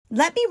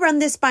"Let me run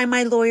this by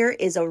my lawyer"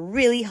 is a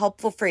really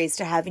helpful phrase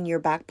to have in your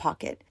back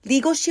pocket.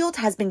 Legal Shield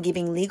has been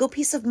giving legal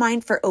peace of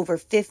mind for over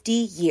 50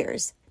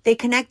 years. They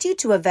connect you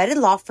to a vetted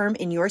law firm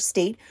in your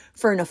state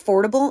for an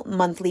affordable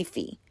monthly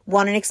fee.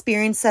 Want an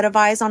experienced set of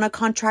eyes on a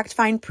contract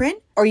fine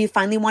print? Or you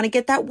finally want to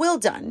get that will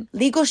done?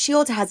 Legal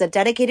Shield has a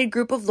dedicated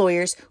group of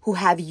lawyers who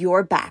have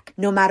your back,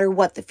 no matter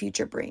what the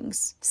future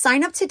brings.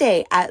 Sign up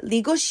today at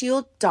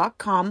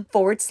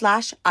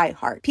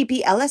LegalShield.com/iHeart.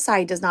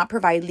 PPLSI does not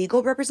provide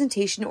legal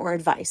representation or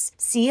advice.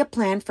 See a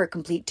plan for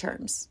complete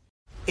terms.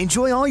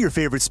 Enjoy all your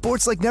favorite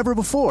sports like never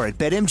before at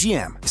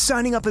BetMGM.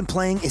 Signing up and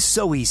playing is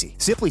so easy.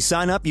 Simply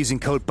sign up using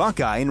code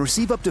Buckeye and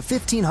receive up to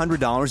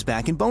 $1,500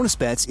 back in bonus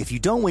bets if you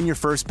don't win your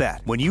first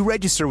bet. When you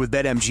register with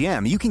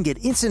BetMGM, you can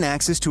get instant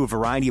access to a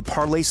variety of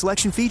parlay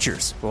selection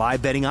features,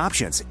 live betting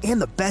options,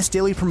 and the best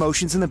daily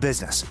promotions in the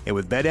business. And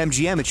with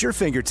BetMGM at your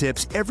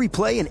fingertips, every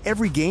play and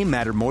every game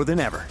matter more than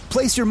ever.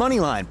 Place your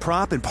moneyline,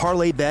 prop, and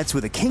parlay bets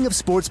with the king of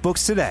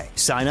sportsbooks today.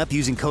 Sign up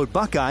using code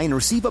Buckeye and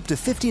receive up to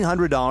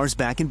 $1,500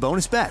 back in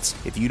bonus bets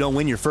if you don't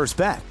win your first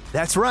bet.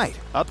 That's right,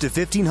 up to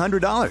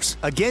 $1,500.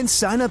 Again,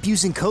 sign up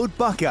using code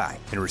Buckeye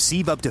and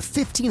receive up to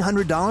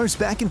 $1,500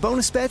 back in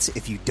bonus bets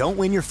if you don't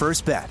win your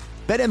first bet.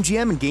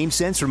 BetMGM and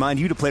GameSense remind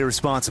you to play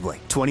responsibly.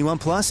 21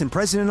 plus and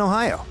present in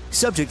Ohio.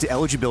 Subject to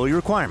eligibility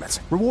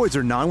requirements. Rewards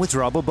are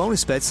non-withdrawable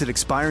bonus bets that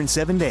expire in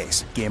 7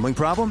 days. Gambling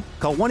problem?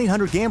 Call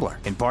 1-800-GAMBLER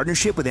in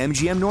partnership with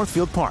MGM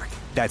Northfield Park.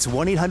 That's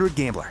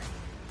 1-800-GAMBLER.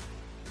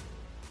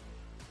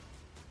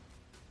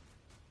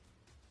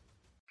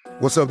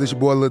 What's up, this your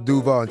boy Lil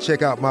Duval, and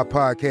check out my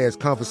podcast,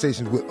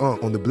 Conversations with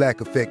Unc, on the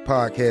Black Effect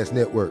Podcast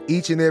Network.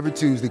 Each and every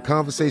Tuesday,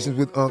 Conversations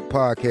with Unc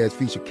podcast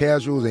feature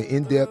casual and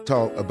in-depth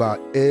talk about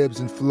ebbs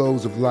and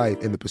flows of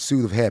life and the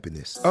pursuit of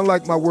happiness.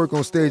 Unlike my work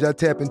on stage, I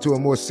tap into a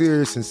more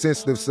serious and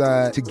sensitive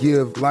side to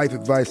give life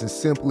advice and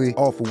simply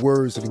offer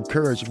words of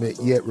encouragement,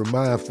 yet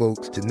remind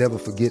folks to never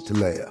forget to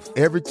laugh.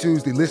 Every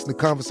Tuesday, listen to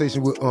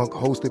Conversation with Unc,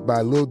 hosted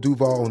by Lil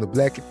Duval on the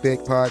Black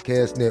Effect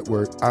Podcast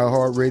Network,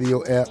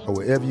 iHeartRadio app, or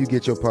wherever you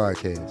get your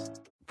podcasts.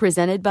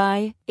 Presented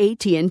by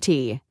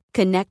AT&T.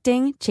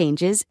 Connecting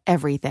changes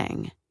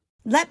everything.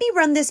 "Let me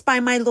run this by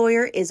my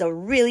lawyer" is a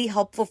really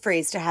helpful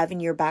phrase to have in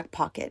your back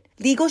pocket.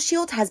 Legal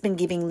Shield has been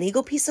giving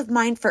legal peace of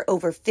mind for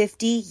over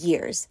 50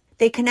 years.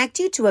 They connect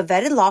you to a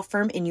vetted law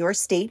firm in your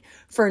state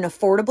for an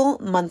affordable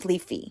monthly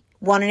fee.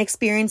 Want an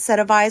experienced set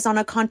of eyes on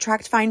a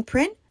contract fine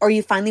print? Or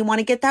you finally want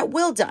to get that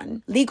will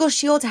done? Legal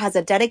Shield has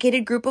a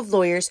dedicated group of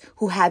lawyers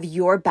who have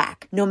your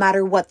back, no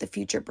matter what the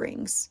future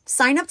brings.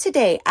 Sign up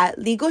today at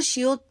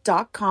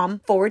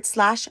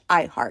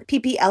LegalShield.com/iHeart.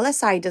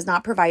 PPLSI does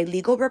not provide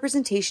legal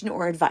representation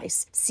or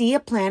advice. See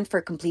a plan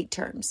for complete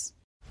terms.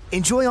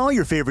 Enjoy all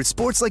your favorite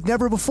sports like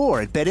never before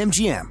at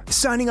BetMGM.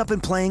 Signing up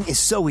and playing is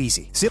so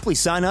easy. Simply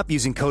sign up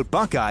using code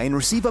Buckeye and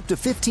receive up to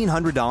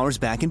 $1,500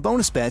 back in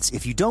bonus bets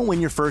if you don't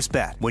win your first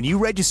bet. When you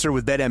register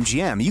with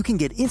BetMGM, you can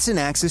get instant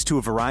access to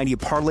a variety of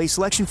parlay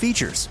selection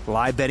features,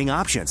 live betting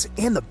options,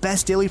 and the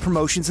best daily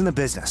promotions in the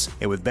business.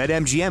 And with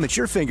BetMGM at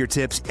your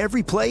fingertips,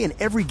 every play and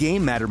every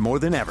game matter more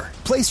than ever.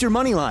 Place your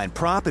moneyline,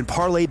 prop, and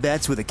parlay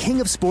bets with the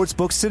king of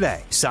sportsbooks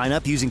today. Sign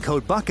up using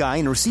code Buckeye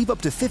and receive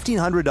up to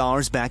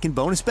 $1,500 back in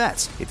bonus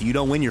bets if you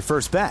don't win your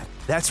first bet.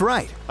 That's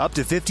right, up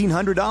to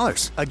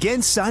 $1,500.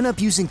 Again, sign up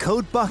using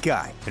code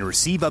Buckeye and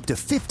receive up to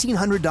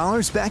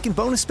 $1,500 back in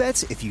bonus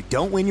bets if you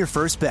don't win your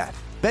first bet.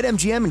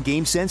 BetMGM and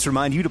GameSense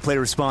remind you to play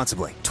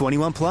responsibly.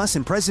 21 plus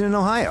and present in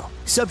Ohio.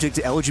 Subject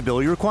to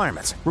eligibility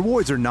requirements.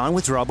 Rewards are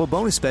non-withdrawable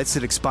bonus bets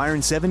that expire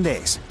in 7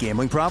 days.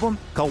 Gambling problem?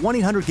 Call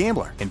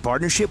 1-800-GAMBLER in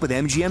partnership with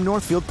MGM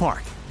Northfield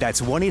Park.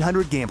 That's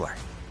 1-800-GAMBLER.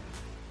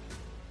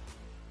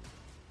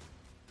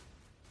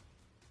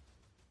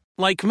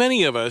 Like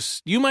many of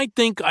us, you might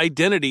think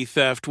identity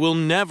theft will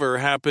never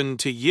happen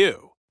to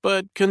you.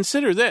 But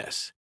consider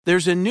this.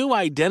 There's a new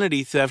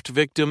identity theft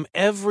victim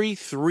every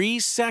 3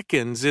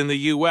 seconds in the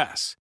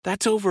U.S.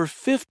 That's over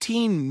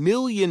 15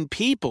 million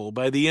people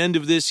by the end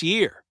of this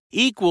year,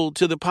 equal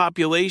to the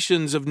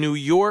populations of New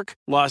York,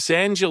 Los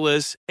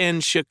Angeles,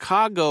 and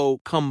Chicago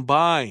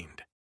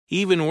combined.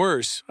 Even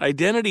worse,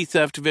 identity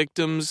theft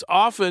victims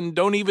often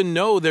don't even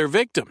know they're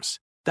victims.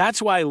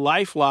 That's why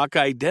LifeLock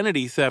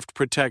Identity Theft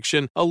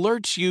Protection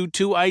alerts you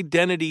to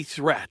identity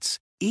threats,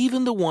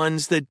 even the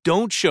ones that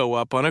don't show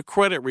up on a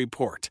credit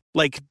report,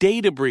 like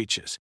data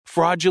breaches,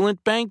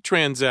 fraudulent bank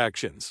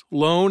transactions,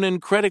 loan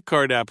and credit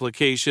card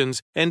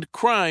applications, and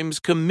crimes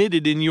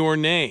committed in your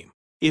name.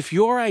 If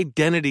your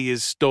identity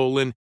is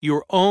stolen,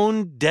 your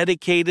own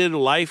dedicated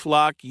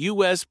LifeLock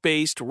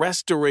U.S.-based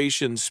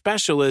restoration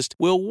specialist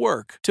will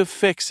work to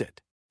fix it.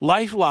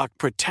 LifeLock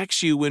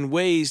protects you in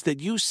ways that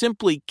you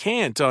simply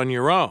can't on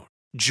your own.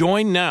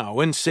 Join now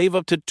and save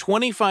up to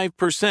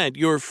 25%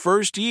 your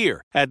first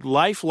year at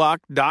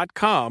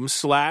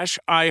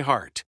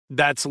LifeLock.com/iHeart.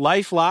 That's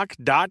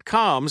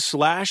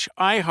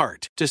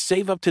LifeLock.com/iHeart to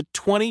save up to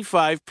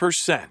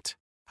 25%.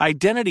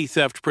 Identity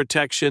theft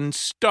protection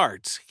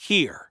starts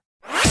here.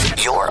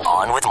 You're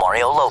on with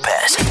Mario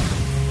Lopez.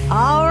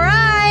 All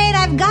right,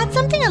 I've I've got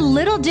something a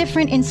little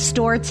different in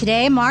store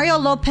today. Mario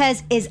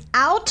Lopez is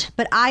out,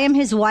 but I am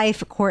his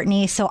wife,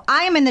 Courtney, so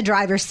I am in the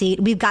driver's seat.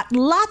 We've got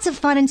lots of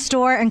fun in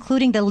store,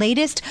 including the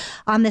latest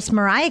on this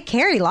Mariah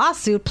Carey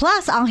lawsuit.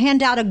 Plus, I'll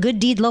hand out a Good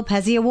Deed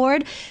Lopez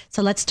Award.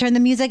 So let's turn the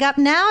music up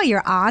now.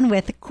 You're on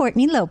with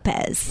Courtney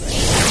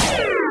Lopez.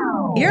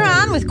 You're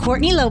on with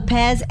Courtney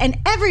Lopez, and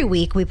every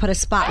week we put a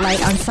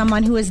spotlight on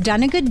someone who has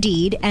done a good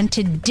deed, and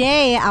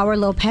today our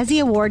Lopez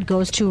Award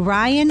goes to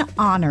Ryan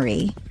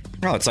Honorary.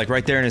 Oh, it's like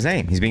right there in his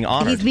name. He's being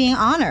honored. He's being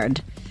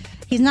honored.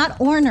 He's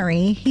not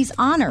ornery, he's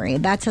honorary.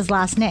 That's his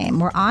last name.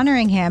 We're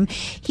honoring him.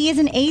 He is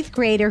an 8th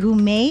grader who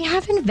may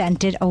have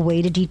invented a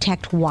way to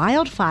detect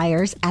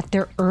wildfires at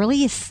their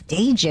earliest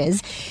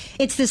stages.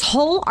 It's this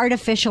whole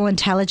artificial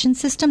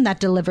intelligence system that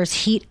delivers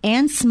heat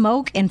and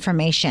smoke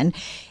information.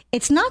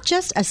 It's not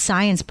just a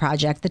science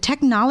project. The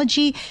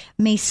technology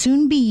may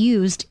soon be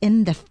used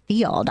in the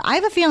field. I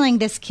have a feeling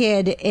this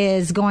kid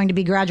is going to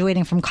be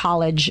graduating from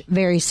college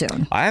very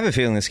soon. I have a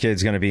feeling this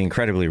kid's going to be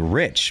incredibly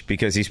rich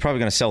because he's probably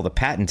going to sell the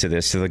patent to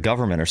this to the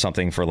government or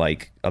something for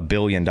like $1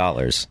 billion.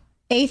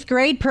 8th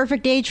grade,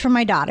 perfect age for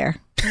my daughter.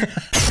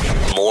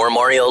 More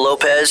Mario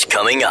Lopez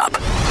coming up.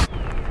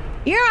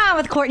 You're on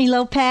with Courtney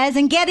Lopez,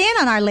 and get in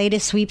on our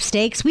latest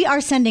sweepstakes. We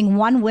are sending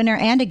one winner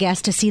and a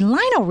guest to see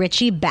Lionel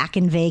Richie back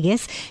in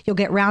Vegas. You'll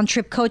get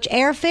round-trip coach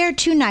airfare,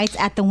 2 nights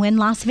at the Wynn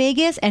Las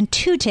Vegas, and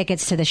 2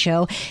 tickets to the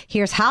show.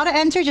 Here's how to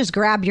enter. Just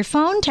grab your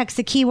phone, text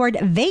the keyword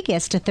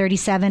Vegas to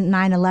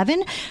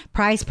 37911.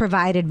 Prize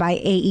provided by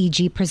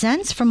AEG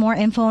Presents. For more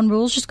info and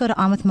rules, just go to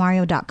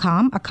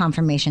onwithmario.com. A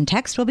confirmation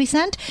text will be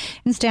sent,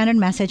 and standard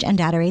message and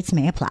data rates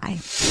may apply.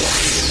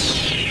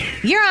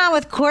 You're on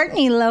with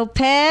Courtney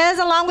Lopez,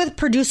 along with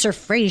producer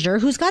Frazier,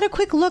 who's got a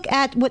quick look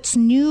at what's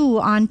new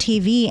on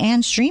TV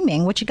and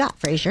streaming. What you got,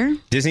 Frazier?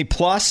 Disney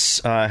Plus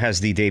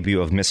has the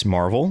debut of Miss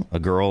Marvel. A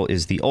girl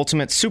is the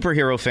ultimate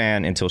superhero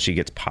fan until she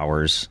gets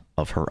powers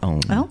of her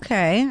own.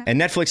 Okay.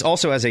 And Netflix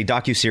also has a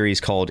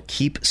docuseries called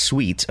Keep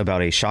Sweet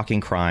about a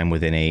shocking crime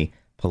within a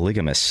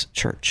polygamous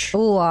church.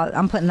 Oh,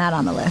 I'm putting that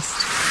on the list.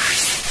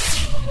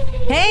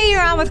 Hey,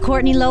 you're on with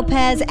Courtney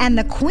Lopez, and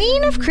the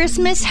Queen of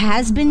Christmas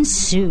has been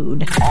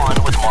sued.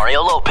 On with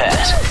Mario Lopez,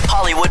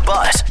 Hollywood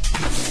Buzz.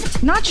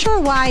 Not sure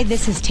why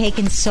this has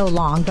taken so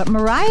long, but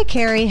Mariah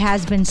Carey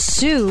has been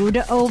sued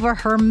over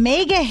her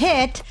mega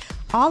hit,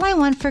 All I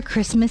Want for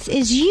Christmas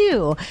Is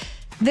You.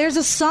 There's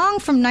a song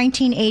from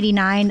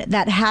 1989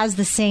 that has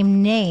the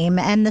same name,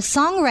 and the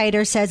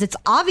songwriter says it's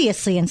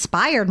obviously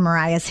inspired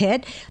Mariah's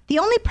hit. The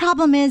only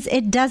problem is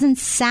it doesn't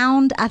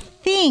sound a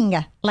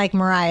thing like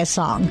Mariah's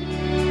song.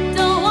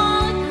 Don't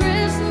want a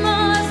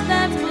Christmas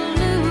that's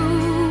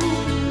blue.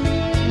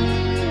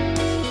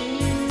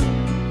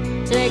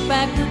 Take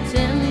back the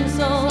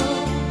tinsel,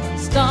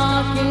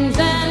 stockings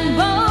and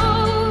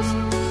bows,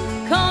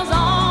 'cause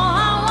all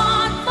I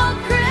want for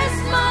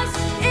Christmas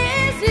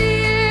is you.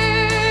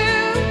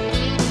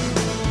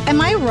 Am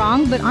I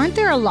wrong, but aren't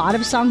there a lot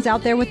of songs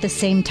out there with the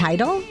same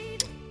title?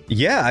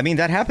 Yeah, I mean,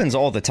 that happens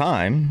all the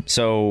time.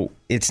 So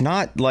it's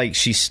not like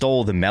she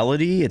stole the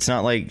melody. It's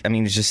not like, I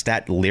mean, it's just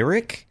that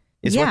lyric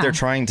is what they're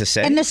trying to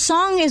say. And the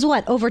song is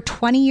what, over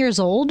 20 years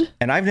old?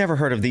 And I've never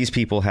heard of these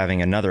people having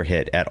another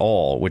hit at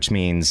all, which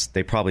means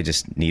they probably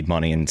just need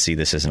money and see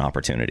this as an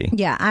opportunity.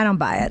 Yeah, I don't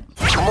buy it.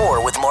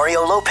 More with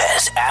Mario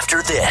Lopez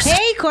after this.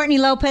 Hey, Courtney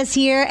Lopez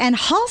here, and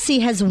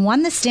Halsey has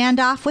won the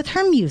standoff with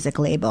her music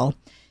label.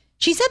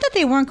 She said that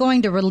they weren't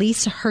going to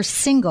release her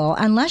single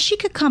unless she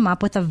could come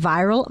up with a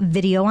viral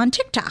video on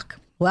TikTok.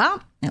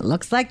 Well, it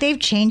looks like they've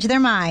changed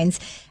their minds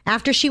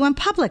after she went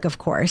public, of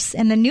course.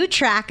 And the new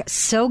track,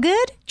 So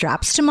Good,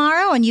 drops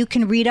tomorrow, and you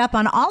can read up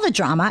on all the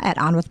drama at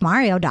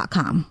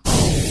onwithmario.com.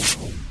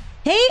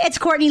 Hey, it's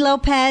Courtney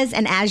Lopez,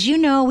 and as you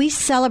know, we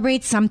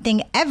celebrate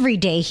something every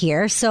day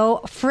here.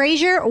 So,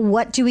 Frazier,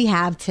 what do we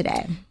have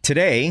today?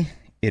 Today,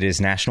 it is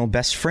National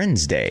Best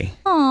Friends Day.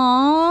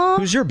 Aww.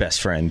 Who's your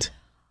best friend?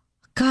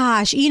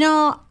 Gosh, you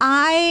know,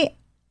 I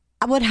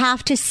would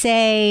have to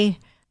say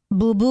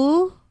Boo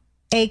Boo,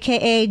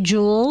 a.k.a.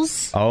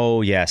 Jules.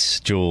 Oh,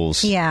 yes,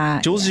 Jules. Yeah.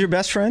 Jules is your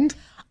best friend?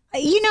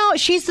 You know,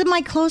 she's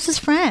my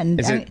closest friend.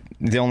 Is it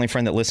the only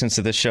friend that listens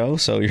to this show?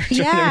 So you're trying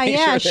to make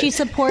sure that... she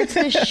supports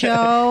the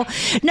show.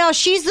 No,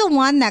 she's the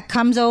one that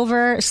comes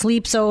over,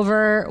 sleeps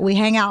over. We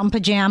hang out in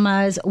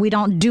pajamas. We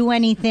don't do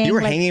anything. You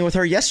were hanging with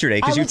her yesterday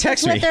because you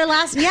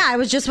texted me. I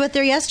was just with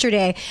her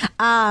yesterday.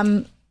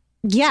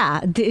 Yeah,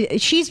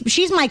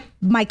 she's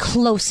my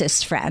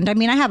closest friend. I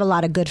mean, I have a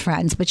lot of good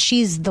friends, but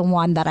she's the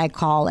one that I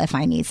call if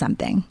I need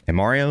something. And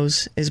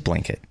Mario's is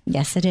Blanket.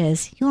 Yes, it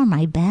is. You're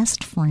my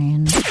best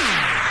friend.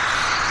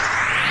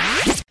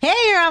 Hey,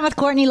 you're on with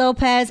Courtney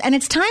Lopez, and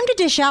it's time to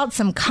dish out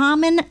some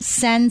common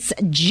sense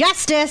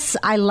justice.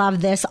 I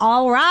love this.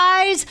 All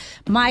rise.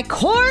 My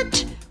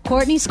court,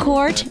 Courtney's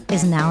court,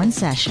 is now in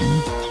session.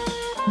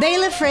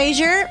 Bailiff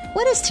Frazier,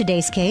 what is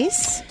today's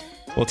case?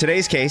 Well,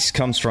 today's case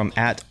comes from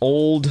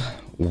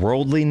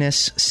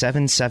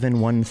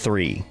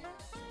 @OldWorldliness7713,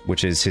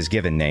 which is his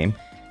given name.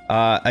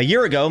 A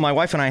year ago, my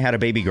wife and I had a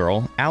baby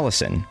girl,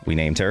 Allison, we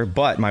named her,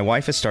 but my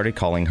wife has started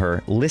calling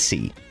her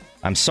Lissy.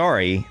 I'm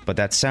sorry, but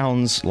that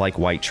sounds like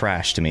white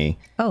trash to me.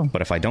 Oh.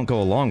 But if I don't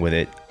go along with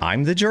it,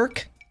 I'm the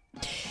jerk?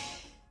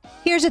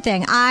 Here's the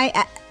thing.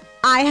 I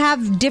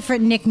have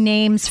different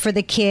nicknames for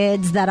the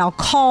kids that I'll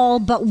call,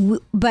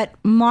 but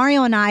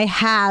Mario and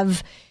I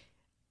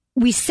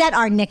we set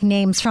our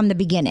nicknames from the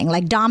beginning.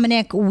 Like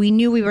Dominic, we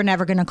knew we were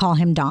never going to call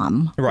him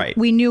Dom. Right.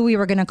 We knew we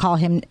were going to call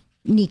him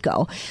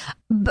Nico.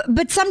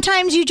 But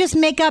sometimes you just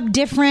make up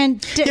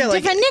different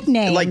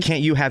nicknames. Like,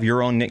 can't you have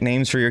your own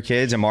nicknames for your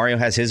kids? And Mario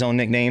has his own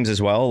nicknames as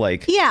well?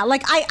 Like, yeah,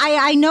 like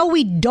I know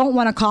we don't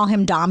want to call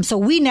him Dom, so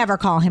we never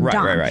call him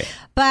Dom. Right.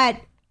 But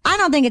I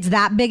don't think it's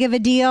that big of a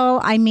deal.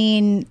 I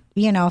mean,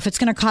 if it's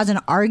going to cause an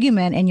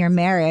argument in your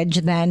marriage,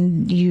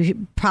 then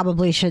you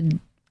probably should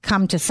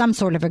come to some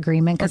sort of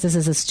agreement, because this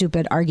is a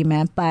stupid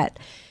argument. But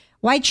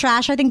white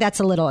trash, I think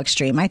that's a little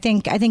extreme. I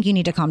think you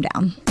need to calm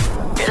down.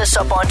 Hit us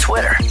up on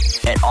Twitter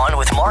at On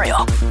With Mario.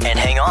 And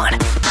hang on,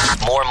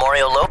 more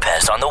Mario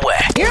Lopez on the way.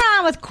 You're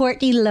on with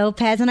Courtney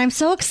Lopez, and I'm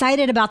so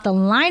excited about the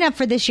lineup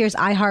for this year's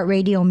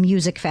iHeartRadio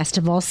Music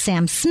Festival.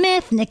 Sam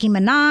Smith, Nicki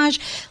Minaj,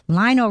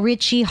 Lionel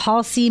Richie,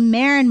 Halsey,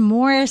 Maren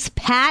Morris,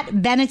 Pat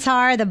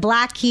Benatar, the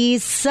Black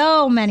Keys,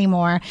 so many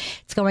more.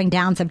 It's going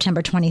down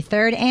September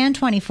 23rd and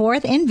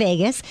 24th in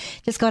Vegas.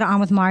 Just go to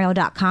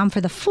onwithmario.com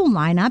for the full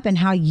lineup and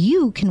how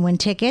you can win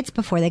tickets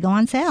before they go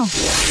on sale.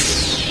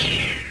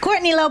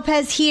 Courtney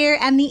Lopez here,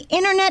 and the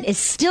internet is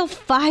still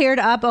fired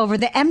up over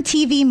the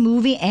MTV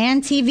Movie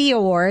and TV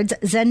Awards.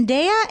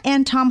 Zendaya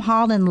and Tom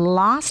Holland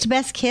lost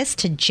Best Kiss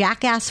to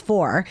Jackass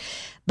 4,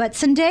 but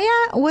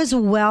Zendaya was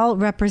well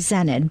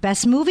represented.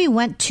 Best Movie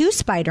went to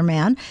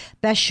Spider-Man,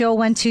 Best Show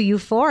went to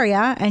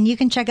Euphoria, and you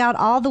can check out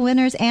all the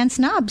winners and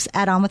snubs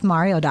at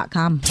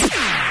onwithmario.com.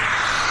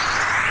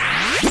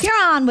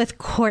 You're on with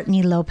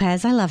Courtney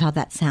Lopez. I love how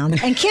that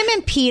sounds. And Kim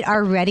and Pete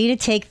are ready to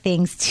take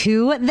things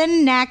to the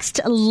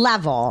next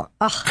level.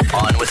 Ugh.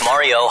 On with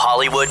Mario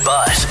Hollywood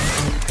Buzz.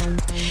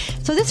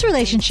 So this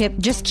relationship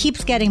just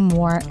keeps getting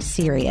more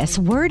serious.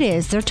 Word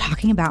is they're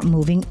talking about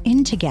moving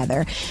in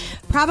together.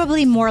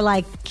 Probably more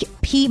like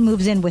Pete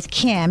moves in with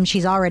Kim.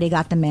 She's already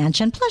got the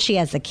mansion. Plus she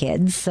has the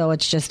kids, so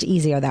it's just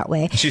easier that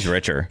way. She's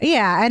richer.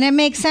 Yeah, and it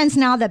makes sense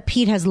now that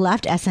Pete has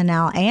left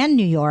SNL and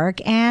New York,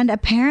 and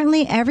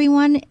apparently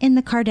everyone in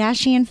the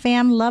Kardashian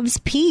fam loves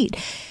Pete.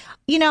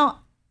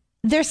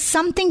 There's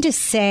something to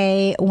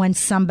say when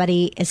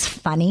somebody is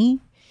funny.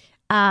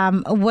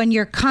 When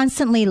you're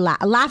constantly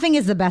laughing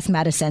is the best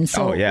medicine.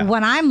 So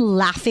when I'm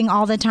laughing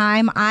all the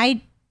time,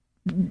 I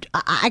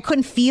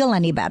couldn't feel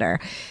any better.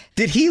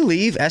 Did he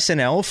leave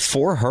SNL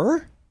for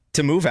her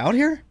to move out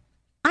here?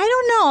 I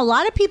don't know. A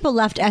lot of people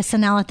left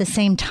SNL at the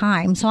same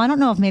time. So I don't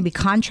know if maybe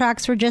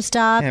contracts were just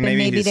up and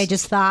maybe they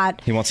just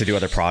thought he wants to do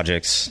other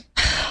projects.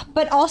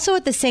 But also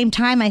at the same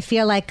time, I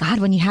feel like, God,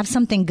 when you have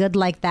something good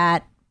like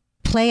that,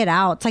 play it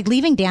out. It's like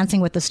leaving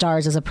Dancing with the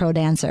Stars as a pro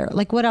dancer.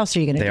 Like, what else are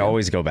you going to do? They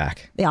always go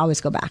back. They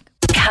always go back.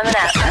 Coming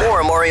up,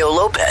 more Mario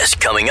Lopez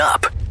coming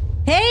up.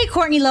 Hey,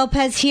 Courtney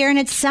Lopez here, and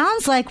it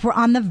sounds like we're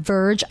on the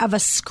verge of a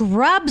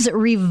Scrubs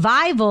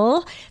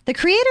revival. The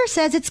creator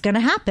says it's going to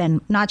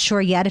happen. Not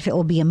sure yet if it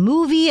will be a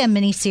movie, a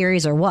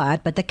miniseries, or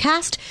what, but the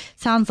cast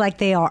sounds like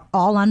they are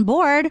all on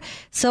board,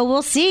 so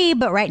we'll see.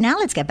 But right now,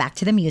 let's get back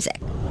to the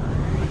music.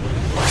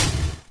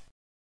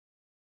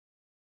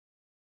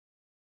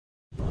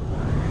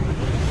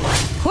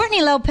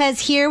 Courtney Lopez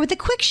here with a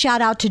quick shout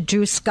out to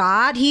Drew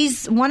Scott.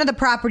 He's one of the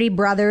Property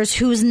brothers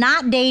who's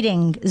not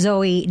dating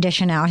Zooey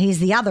Deschanel. He's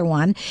the other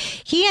one.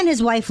 He and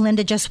his wife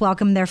Linda just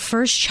welcomed their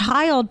first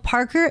child,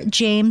 Parker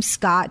James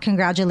Scott.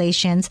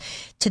 Congratulations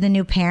to the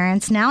new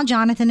parents. Now,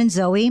 Jonathan and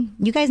Zooey,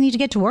 you guys need to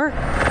get to work.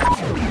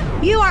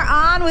 You are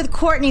on with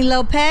Courtney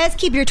Lopez.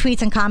 Keep your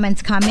tweets and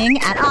comments coming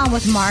at On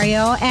With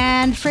Mario.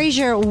 And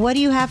Frazier, what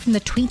do you have from the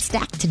tweet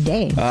stack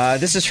today?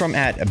 This is from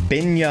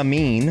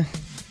 @Benjamin.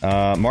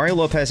 Mario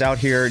Lopez out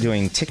here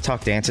doing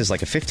TikTok dances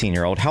like a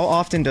 15-year-old. How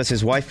often does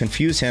his wife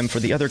confuse him for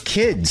the other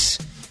kids?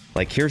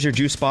 Like, here's your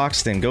juice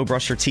box, then go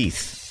brush your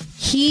teeth.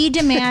 He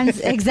demands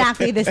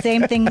exactly the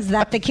same things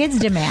that the kids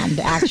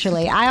demand,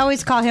 actually. I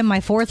always call him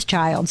my fourth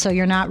child, so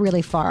you're not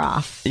really far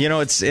off.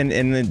 It's in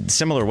a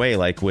similar way,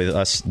 like with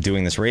us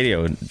doing this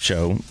radio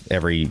show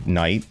every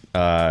night.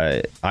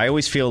 I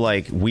always feel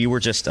like we were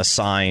just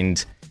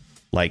assigned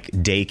like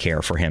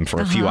daycare for him for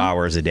a few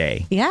hours a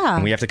day. Yeah.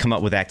 And we have to come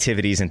up with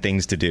activities and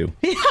things to do.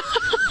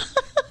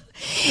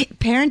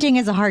 Parenting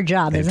is a hard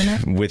job, isn't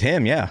it? With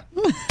him, yeah.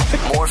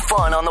 More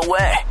fun on the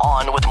way.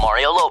 On with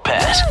Mario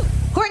Lopez.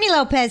 Courtney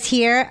Lopez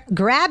here.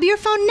 Grab your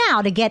phone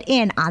now to get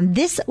in on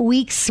this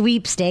week's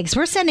sweepstakes.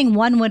 We're sending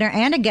one winner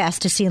and a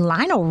guest to see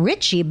Lionel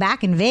Richie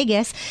back in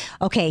Vegas.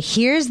 Okay,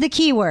 here's the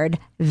keyword,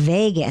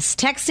 Vegas.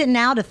 Text it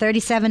now to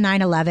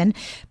 37911.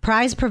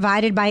 Prize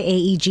provided by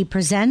AEG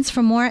Presents.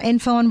 For more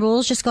info and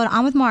rules, just go to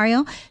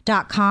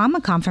onwithmario.com.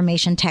 A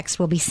confirmation text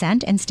will be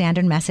sent and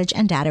standard message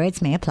and data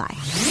rates may apply.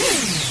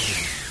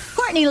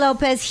 Courtney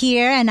Lopez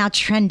here, and now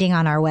trending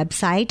on our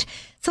website.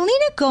 Selena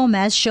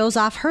Gomez shows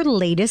off her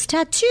latest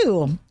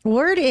tattoo.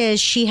 Word is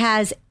she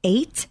has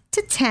 8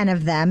 to 10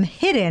 of them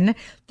hidden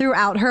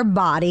throughout her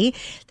body.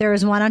 There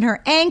is one on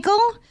her ankle,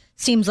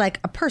 seems like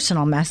a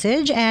personal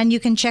message, and you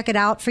can check it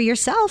out for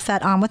yourself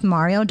at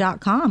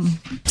onwithmario.com.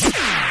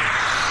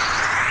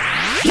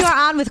 You're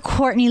on with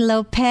Courtney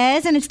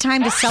Lopez, and it's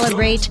time to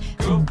celebrate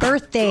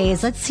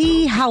birthdays. Let's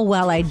see how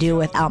well I do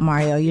without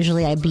Mario.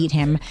 Usually I beat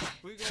him.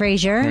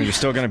 Frazier. You're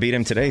still going to beat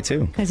him today,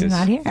 too. Because he's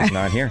not here. He's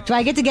not here. Do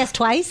I get to guess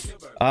twice?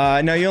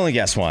 No, you only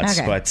guess once.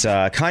 Okay. But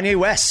Kanye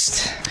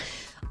West.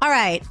 All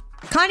right.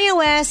 Kanye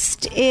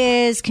West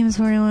is, Kim's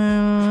 41,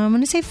 I'm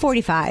going to say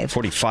 45.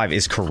 45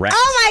 is correct.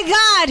 Oh, my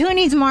God. Who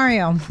needs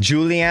Mario?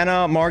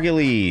 Juliana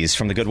Margulies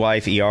from The Good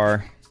Wife,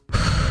 ER.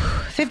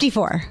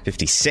 54.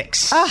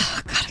 56.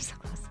 Oh, God, I'm so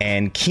close.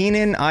 And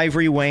Keenan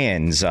Ivory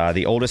Wayans,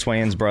 the oldest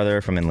Wayans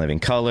brother from In Living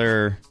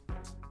Color.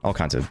 All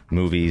kinds of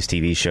movies,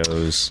 TV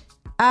shows.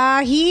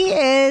 He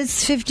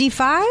is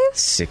 55?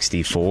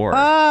 64.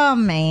 Oh,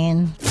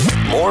 man.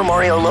 More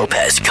Mario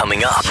Lopez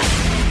coming up.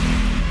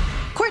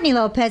 Courtney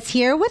Lopez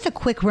here with a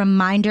quick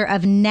reminder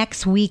of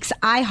next week's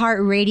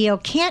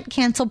iHeartRadio Can't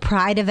Cancel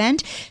Pride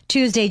event.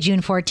 Tuesday,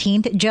 June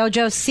 14th,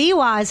 JoJo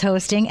Siwa is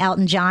hosting.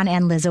 Elton John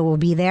and Lizzo will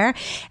be there.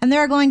 And there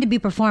are going to be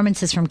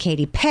performances from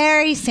Katy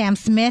Perry, Sam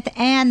Smith,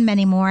 and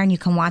many more. And you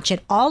can watch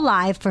it all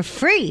live for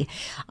free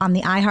on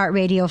the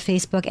iHeartRadio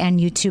Facebook and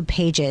YouTube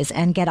pages.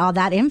 And get all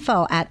that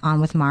info at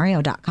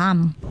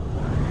onwithmario.com.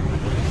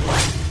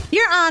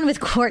 You're on with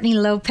Courtney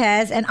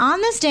Lopez, and on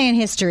this day in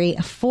history,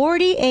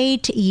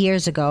 48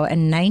 years ago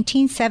in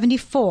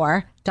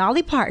 1974,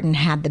 Dolly Parton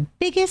had the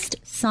biggest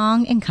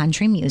song in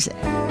country music.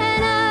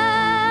 And I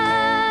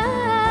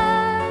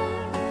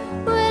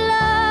will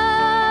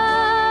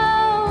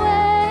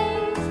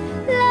always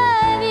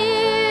love you.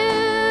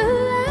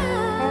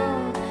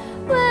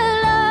 I will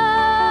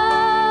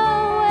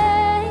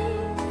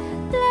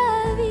always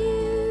love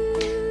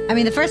you. I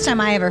mean, the first time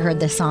I ever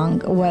heard this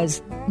song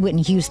was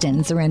Whitney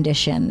Houston's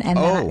rendition.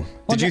 And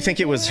did you think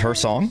it was her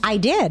song? I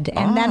did.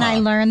 And then I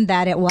learned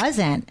that it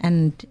wasn't.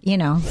 And, you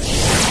know.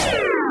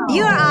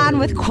 You're on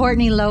with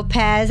Courtney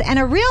Lopez, and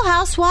a Real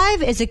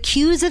Housewife is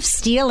accused of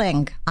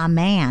stealing a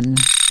man.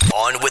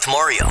 On with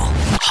Mario,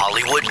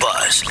 Hollywood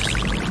Buzz.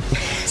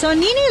 So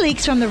Nene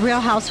Leakes from the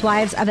Real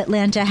Housewives of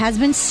Atlanta has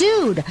been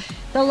sued.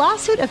 The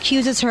lawsuit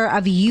accuses her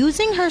of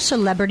using her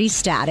celebrity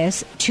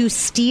status to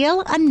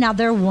steal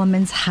another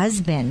woman's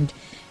husband.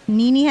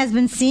 Nene has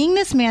been seeing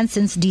this man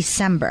since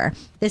December,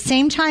 the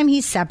same time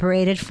he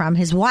separated from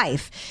his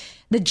wife.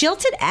 The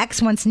jilted ex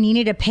wants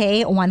Nene to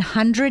pay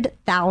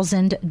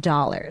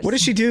 $100,000. What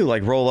does she do?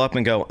 Like roll up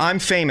and go, I'm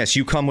famous,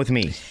 you come with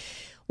me.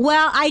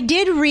 Well, I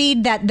did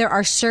read that there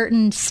are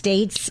certain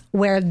states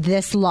where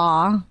this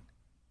law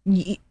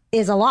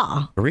is a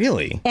law.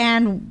 Really?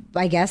 And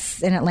I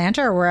guess in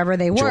Atlanta or wherever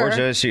they were.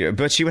 Georgia,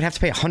 but she would have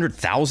to pay a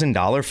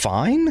 $100,000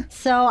 fine?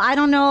 So I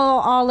don't know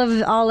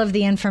all of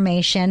the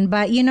information,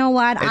 but you know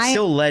what? It's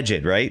still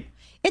alleged, right?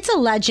 It's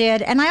alleged,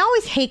 and I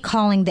always hate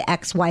calling the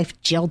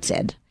ex-wife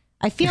jilted.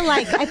 I feel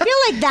like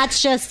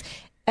that's just,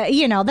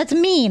 that's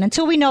mean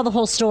until we know the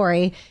whole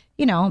story.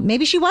 You know,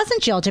 maybe she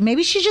wasn't jilted.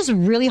 Maybe she's just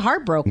really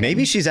heartbroken.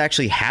 Maybe she's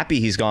actually happy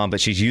he's gone, but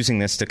she's using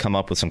this to come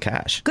up with some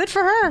cash. Good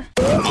for her.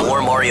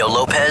 More Mario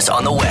Lopez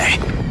on the way.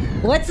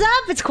 What's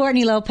up? It's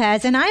Courtney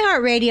Lopez, and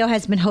iHeartRadio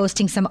has been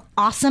hosting some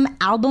awesome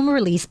album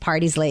release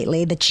parties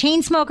lately. The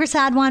Chainsmokers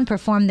had one,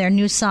 performed their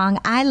new song,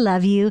 I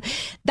Love You.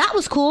 That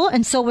was cool,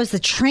 and so was the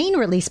Train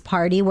release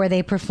party where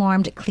they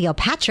performed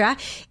Cleopatra,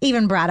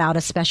 even brought out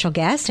a special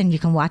guest, and you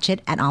can watch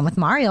it at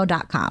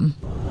onwithmario.com.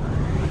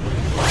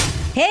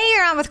 Hey,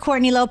 you're on with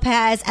Courtney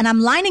Lopez, and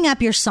I'm lining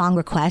up your song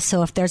requests.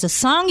 So if there's a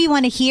song you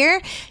want to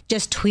hear,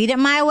 just tweet it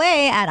my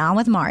way at On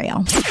With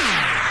Mario.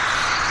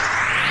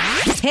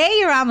 Hey,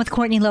 you're on with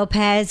Courtney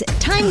Lopez.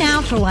 Time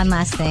now for one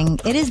last thing.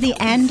 It is the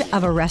end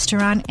of a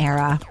restaurant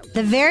era.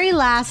 The very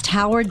last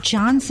Howard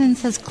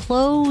Johnson's has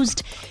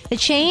closed. The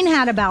chain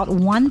had about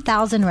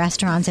 1,000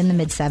 restaurants in the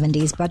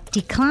mid-'70s, but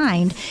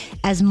declined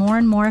as more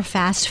and more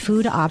fast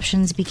food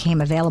options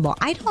became available.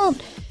 I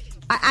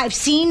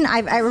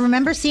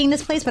remember seeing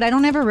this place, but I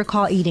don't ever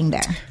recall eating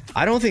there.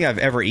 I don't think I've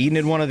ever eaten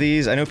at one of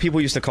these. I know people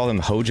used to call them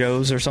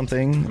Hojos or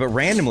something, but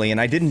randomly, and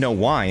I didn't know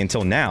why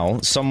until now,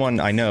 someone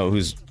I know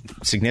who's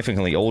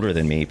significantly older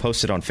than me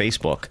posted on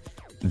Facebook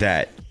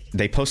that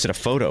they posted a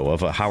photo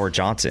of a Howard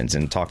Johnson's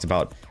and talked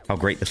about how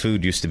great the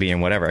food used to be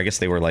and whatever. I guess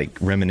they were like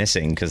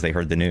reminiscing because they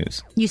heard the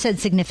news. You said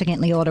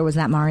significantly older. Was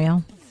that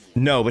Mario?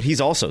 No, but he's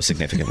also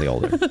significantly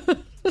older.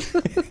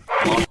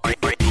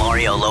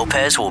 Mario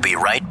Lopez will be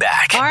right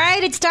back. All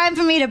right, it's time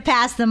for me to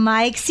pass the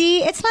mic.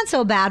 See, it's not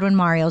so bad when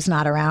Mario's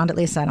not around. At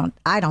least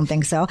I don't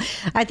think so.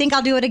 I think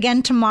I'll do it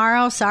again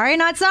tomorrow. Sorry,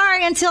 not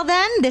sorry. Until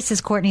then, this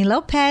is Courtney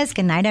Lopez.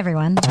 Good night,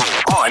 everyone.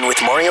 On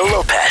with Mario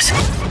Lopez.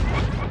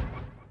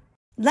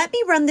 Let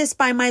me run this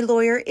by my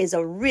lawyer is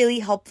a really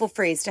helpful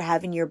phrase to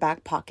have in your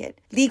back pocket.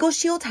 Legal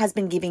Shield has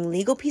been giving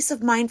legal peace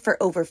of mind for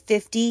over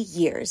 50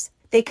 years.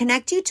 They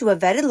connect you to a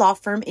vetted law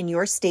firm in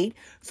your state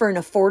for an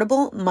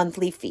affordable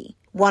monthly fee.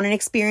 Want an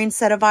experienced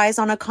set of eyes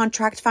on a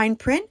contract fine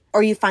print?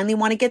 Or you finally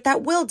want to get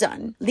that will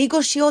done?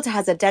 Legal Shield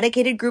has a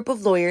dedicated group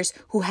of lawyers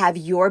who have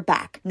your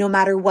back, no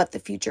matter what the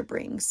future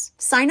brings.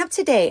 Sign up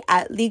today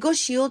at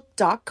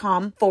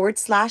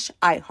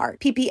LegalShield.com/iHeart.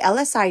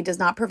 PPLSI does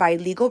not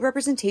provide legal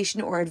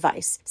representation or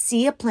advice.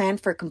 See a plan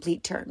for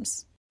complete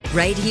terms.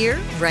 Right here,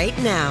 right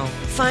now.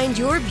 Find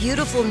your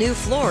beautiful new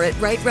floor at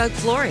Right Rug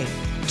Flooring.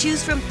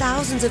 Choose from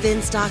thousands of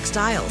in-stock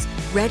styles,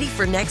 ready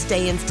for next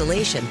day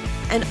installation,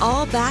 and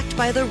all backed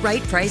by the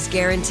right price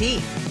guarantee.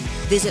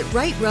 Visit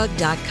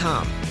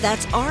rightrug.com.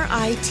 That's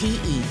RITERUG.com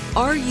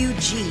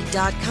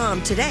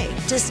today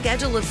to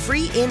schedule a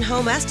free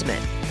in-home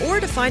estimate or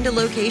to find a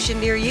location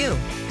near you.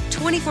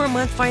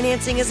 24-month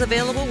financing is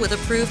available with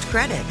approved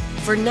credit.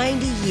 For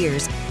 90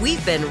 years,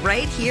 we've been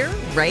right here,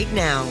 right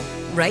now.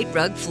 Right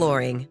Rug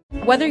Flooring.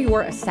 Whether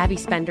you're a savvy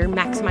spender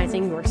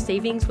maximizing your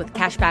savings with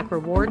cashback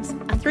rewards,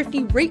 a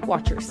thrifty rate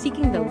watcher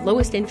seeking the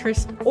lowest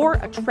interest, or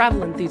a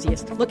travel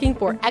enthusiast looking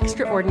for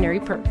extraordinary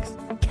perks,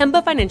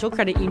 Kemba Financial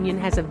Credit Union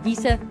has a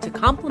visa to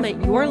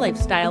complement your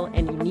lifestyle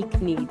and unique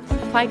needs.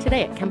 Apply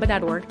today at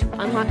Kemba.org to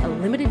unlock a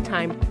limited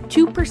time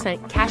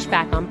 2% cash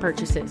back on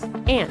purchases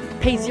and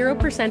pay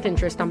 0%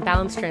 interest on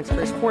balance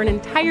transfers for an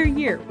entire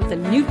year with a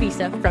new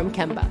visa from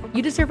Kemba.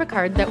 You deserve a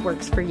card that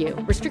works for you.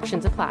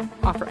 Restrictions apply.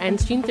 Offer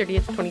ends June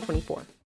 30th, 2024.